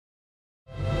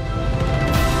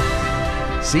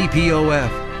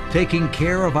CPOF, taking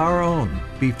care of our own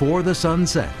before the sun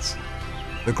sets.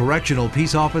 The Correctional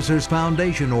Peace Officers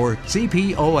Foundation, or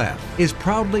CPOF, is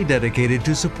proudly dedicated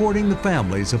to supporting the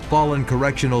families of fallen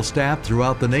correctional staff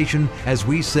throughout the nation as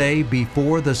we say,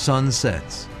 before the sun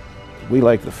sets. We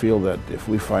like to feel that if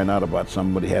we find out about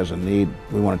somebody has a need,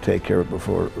 we want to take care of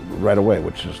it right away,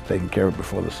 which is taking care of it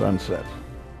before the sun sets.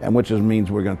 And which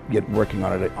means we're going to get working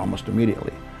on it almost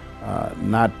immediately.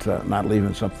 Not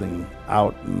leaving something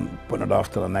out and putting it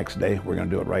off till the next day. We're going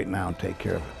to do it right now and take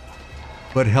care of it.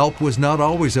 But help was not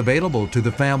always available to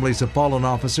the families of fallen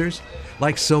officers.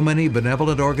 Like so many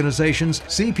benevolent organizations,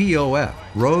 CPOF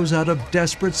rose out of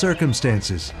desperate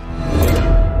circumstances.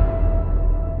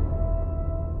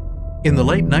 In the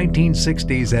late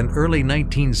 1960s and early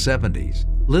 1970s,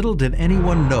 little did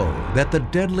anyone know that the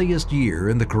deadliest year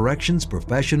in the corrections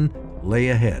profession lay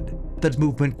ahead. That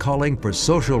movement calling for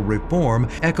social reform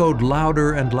echoed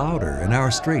louder and louder in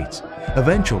our streets,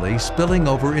 eventually spilling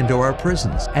over into our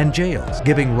prisons and jails,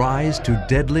 giving rise to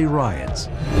deadly riots.